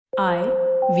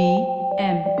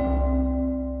IVM.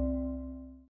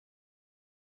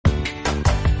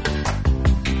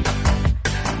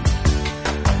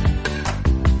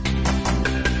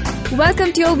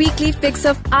 Welcome to your weekly fix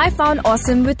of I Found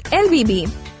Awesome with LBB.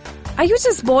 Are you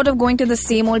just bored of going to the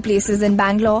same old places in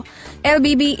Bangalore?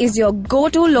 LBB is your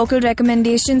go-to local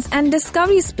recommendations and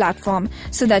discoveries platform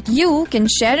so that you can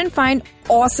share and find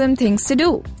awesome things to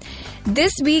do.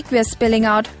 This week we are spilling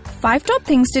out 5 top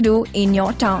things to do in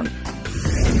your town.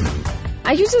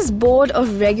 Are you just bored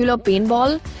of regular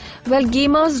paintball? Well,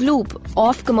 Gamers Loop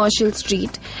off Commercial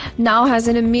Street now has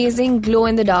an amazing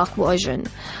glow-in-the-dark version.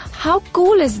 How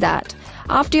cool is that?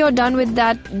 After you're done with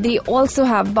that, they also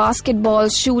have basketball,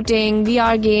 shooting,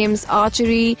 VR games,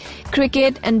 archery,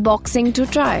 cricket and boxing to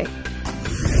try.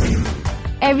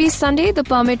 Every Sunday, the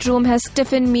Permit Room has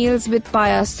tiffin meals with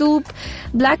paya soup,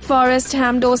 Black Forest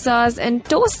ham dosas and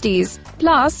toasties,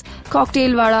 plus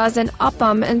cocktail vadas and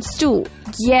appam and stew.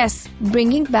 Yes,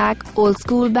 bringing back old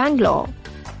school Bangalore.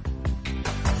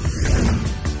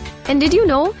 And did you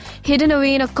know, hidden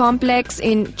away in a complex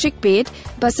in Chickpet,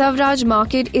 Basavraj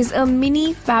Market is a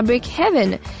mini fabric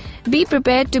heaven. Be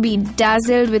prepared to be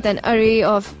dazzled with an array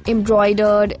of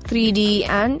embroidered, 3D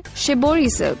and shibori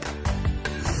silk.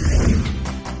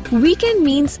 Weekend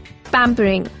means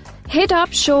pampering. Hit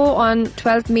up show on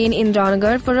 12th Main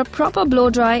Indranagar for a proper blow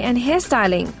dry and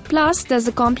hairstyling. Plus, there's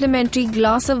a complimentary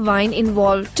glass of wine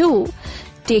involved too.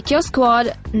 Take your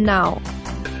squad now.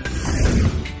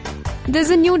 There's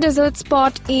a new dessert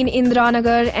spot in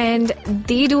Indranagar and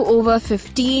they do over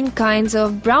 15 kinds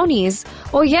of brownies.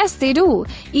 Oh yes, they do.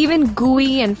 Even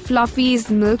gooey and fluffies,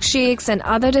 milkshakes and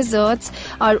other desserts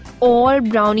are all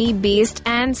brownie based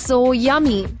and so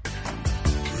yummy.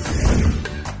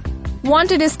 Want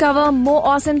to discover more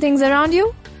awesome things around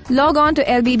you? Log on to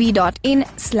lbb.in/app.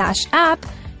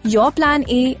 Your plan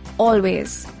A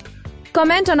always.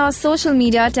 Comment on our social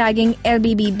media tagging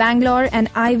LBB Bangalore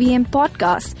and IVM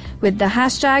Podcasts with the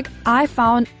hashtag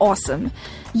IFoundAwesome.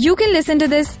 You can listen to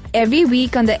this every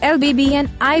week on the LBB and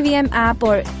IVM app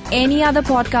or any other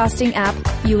podcasting app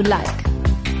you like.